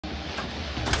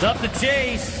It's up to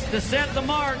Chase to set the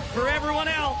mark for everyone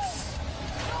else.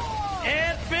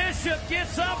 Ed Bishop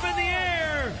gets up in the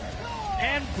air,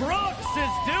 and Brooks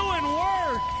is doing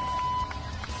work.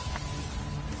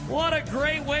 What a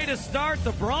great way to start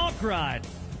the Bronc ride.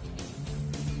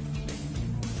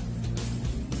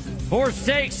 Horse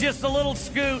takes just a little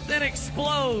scoot, then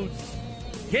explodes.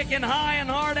 Kicking high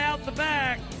and hard out the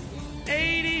back.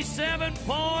 87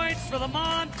 points for the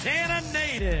Montana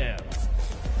native.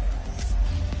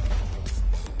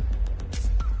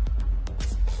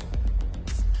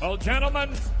 Well,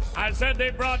 gentlemen, I said they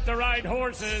brought the right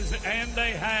horses, and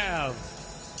they have.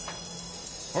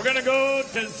 We're going to go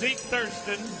to Zeke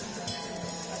Thurston.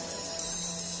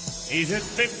 He's at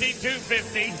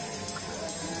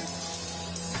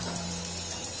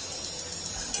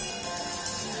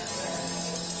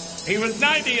 52.50. He was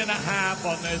 90 and a half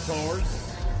on this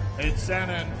horse at San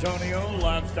Antonio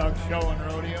Livestock Show and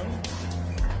Rodeo.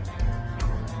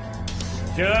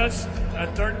 Just a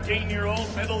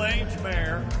 13-year-old middle-aged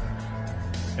mare,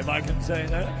 if I can say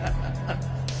that.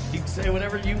 You can say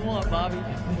whatever you want, Bobby.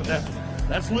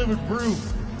 That's living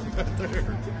proof right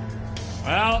there.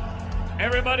 Well,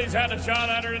 everybody's had a shot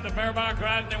at her in the bareback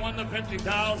ride, and they won the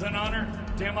 $50,000 on her.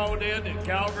 Tim O did in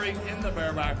Calgary in the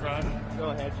bareback ride. Go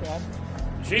ahead, Chad.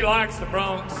 She likes the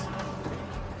Broncs.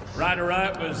 Rider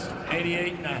right was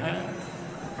 88 and a half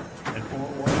at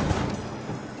Fort Worth.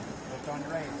 What's on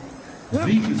your race?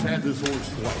 Zeke has had this horse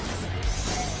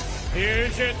twice.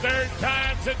 Here's your third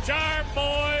time's a charm,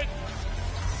 boy.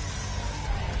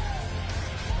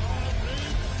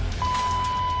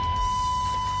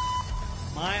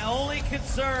 My only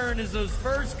concern is those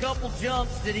first couple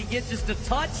jumps, did he get just a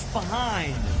touch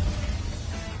behind?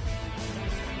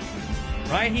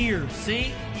 Right here,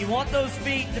 see? You want those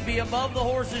feet to be above the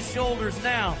horse's shoulders.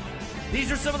 Now,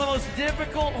 these are some of the most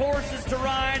difficult horses to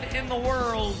ride in the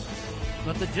world,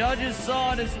 but the judges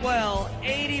saw it as well.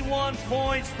 81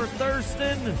 points for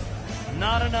Thurston,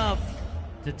 not enough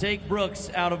to take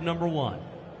Brooks out of number one.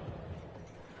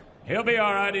 He'll be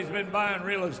all right. He's been buying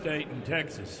real estate in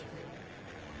Texas.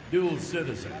 Dual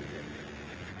citizen.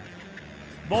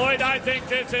 Boyd, I think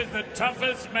this is the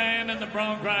toughest man in the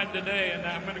Bronc ride today, and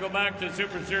I'm going to go back to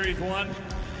Super Series 1.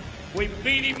 We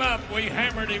beat him up, we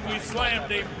hammered him, we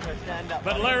slammed him,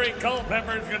 but Larry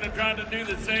Culpepper is going to try to do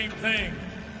the same thing.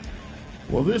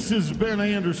 Well, this is Ben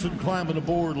Anderson climbing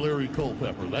aboard Larry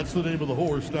Culpepper. That's the name of the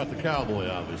horse, not the cowboy,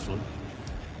 obviously.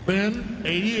 Ben,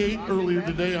 88 earlier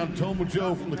today on Toma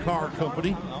Joe from the car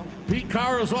company. Pete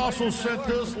Carr has also sent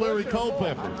us Larry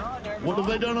Culpepper. What have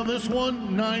they done on this one?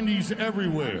 90s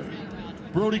everywhere.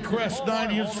 Brody Crest,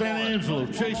 90 in San Angelo.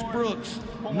 Chase Brooks,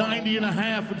 90 and a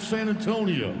half in San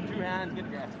Antonio.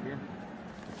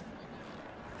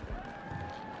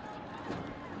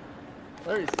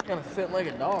 Larry's kind of sitting like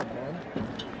a dog, man.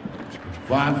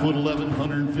 5'11",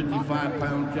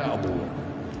 155-pound cowboy.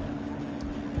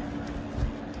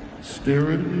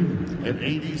 Steering at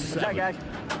 87. What's that, guys?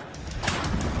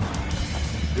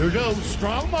 Here we go.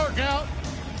 Strong mark out.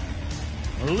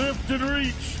 Lift and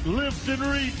reach. Lift and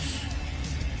reach.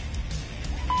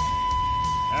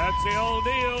 That's the old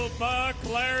deal. Buck,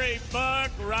 Larry,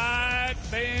 Buck, ride,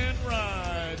 Ben,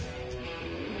 ride.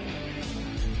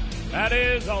 That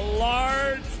is a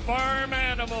large farm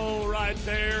animal right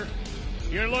there.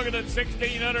 You're looking at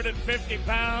 1,650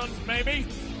 pounds, maybe.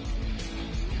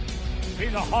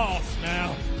 He's a hoss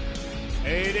now.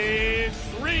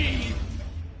 83.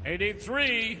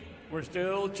 83. We're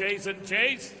still chasing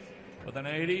Chase with an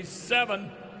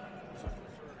 87.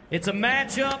 It's a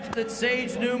matchup that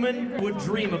Sage Newman would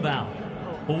dream about.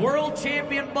 A world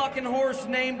champion bucking horse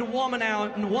named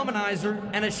Womanizer,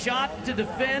 and a shot to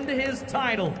defend his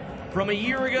title from a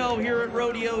year ago here at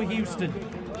Rodeo Houston.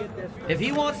 If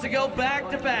he wants to go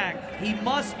back-to-back, he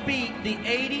must beat the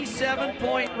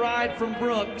 87-point ride from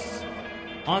Brooks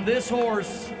on this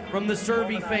horse from the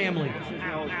Servey family.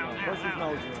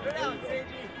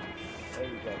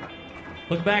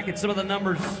 Look back at some of the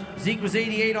numbers. Zeke was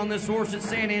 88 on this horse at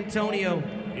San Antonio.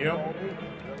 Yep.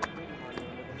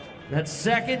 That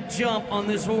second jump on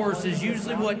this horse is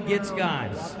usually what gets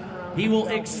guys. He will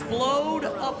explode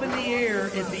up in the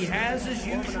air if he has his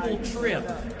usual trip.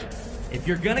 If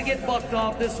you're gonna get bucked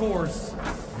off this horse,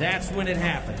 that's when it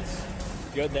happens.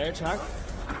 Good there, Chuck.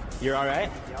 You're all right?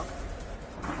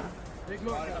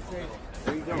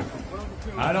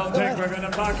 I don't think we're going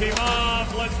to buck him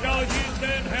off. Let's go,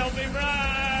 Houston. Help him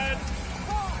ride.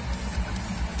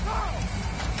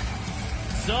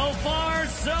 So far,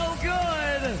 so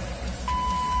good.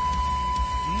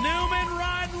 Newman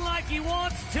riding like he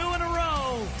wants two in a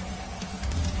row.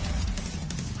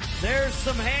 There's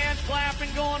some hand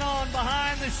clapping going on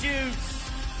behind the chutes.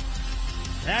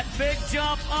 That big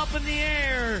jump up in the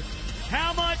air.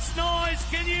 How much noise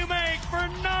can you make for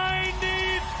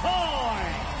 90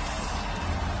 points?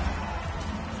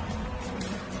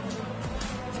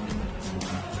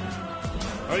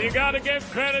 Well, you got to give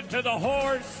credit to the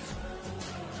horse.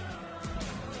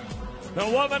 The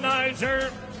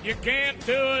womanizer, you can't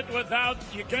do it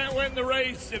you can't win the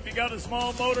race if you got a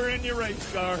small motor in your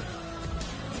race car.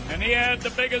 And he had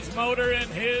the biggest motor in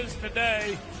his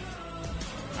today.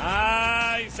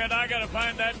 He said, I got to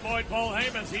find that boy Paul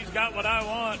Hamas. He's got what I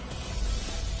want.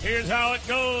 Here's how it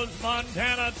goes.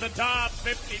 Montana at the top,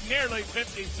 nearly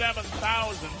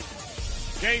 57,000.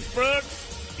 Chase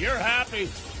Brooks, you're happy.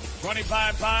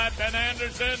 25.5. Ben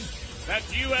Anderson,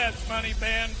 that's U.S. money,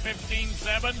 Ben,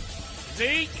 15.7.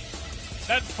 Zeke,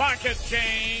 that's pocket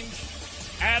change.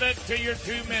 Add it to your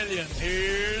 $2 million.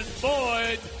 Here's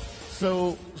Boyd.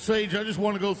 So, Sage, I just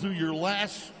want to go through your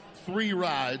last 3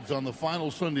 rides on the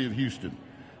final Sunday of Houston.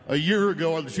 A year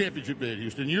ago, on the championship day at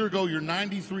Houston, a year ago, you're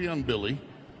 93 on Billy.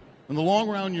 In the long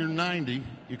round, you're 90.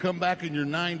 You come back and you're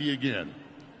 90 again.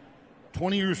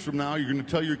 20 years from now, you're going to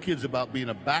tell your kids about being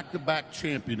a back-to-back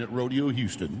champion at Rodeo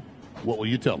Houston. What will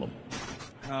you tell them?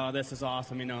 Oh, this is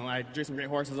awesome. You know, I drew some great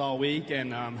horses all week,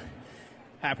 and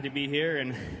happy to be here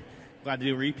and glad to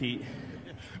do a repeat.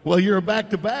 Well, you're a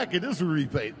back-to-back. It is a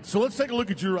repeat. So let's take a look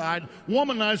at your ride.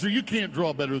 Womanizer, you can't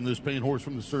draw better than this paint horse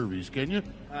from the Cervies, can you?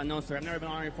 No, sir. I've never been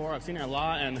on her before. I've seen her a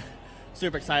lot, and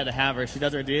super excited to have her. She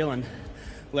does her deal and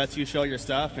lets you show your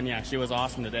stuff, and, yeah, she was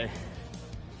awesome today.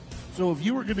 So if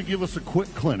you were going to give us a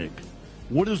quick clinic,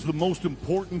 what is the most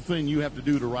important thing you have to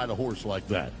do to ride a horse like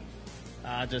that?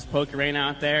 Just poke your rein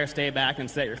out there, stay back, and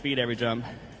set your feet every jump.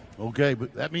 Okay,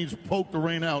 but that means poke the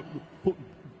rein out.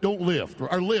 Don't lift.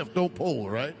 Or lift, don't pull,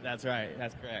 right? That's right.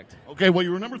 That's correct. Okay, well,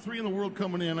 you were number 3 in the world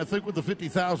coming in. I think with the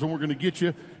 50,000 we're going to get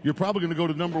you. You're probably going to go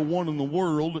to number 1 in the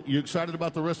world. You excited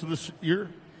about the rest of this year?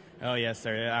 Oh, yes,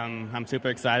 sir. I'm super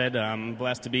excited. I'm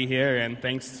blessed to be here, and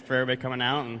thanks for everybody coming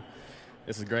out, and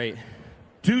this is great.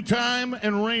 2-time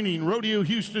and reigning Rodeo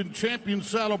Houston champion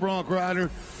saddle bronc rider.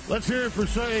 Let's hear it for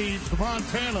Sage from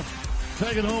Montana,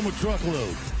 taking home a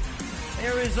truckload.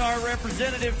 There is our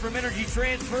representative from Energy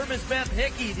Transfer, Ms. Beth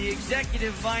Hickey, the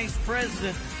Executive Vice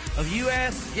President of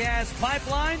U.S. Gas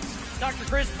Pipelines, Dr.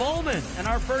 Chris Bowman, and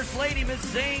our First Lady, Ms.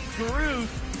 Zane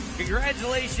Carruth.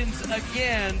 Congratulations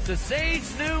again to Sage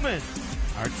Newman,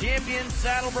 our champion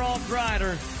saddle bronc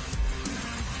rider.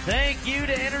 Thank you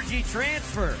to Energy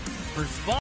Transfer for sponsoring.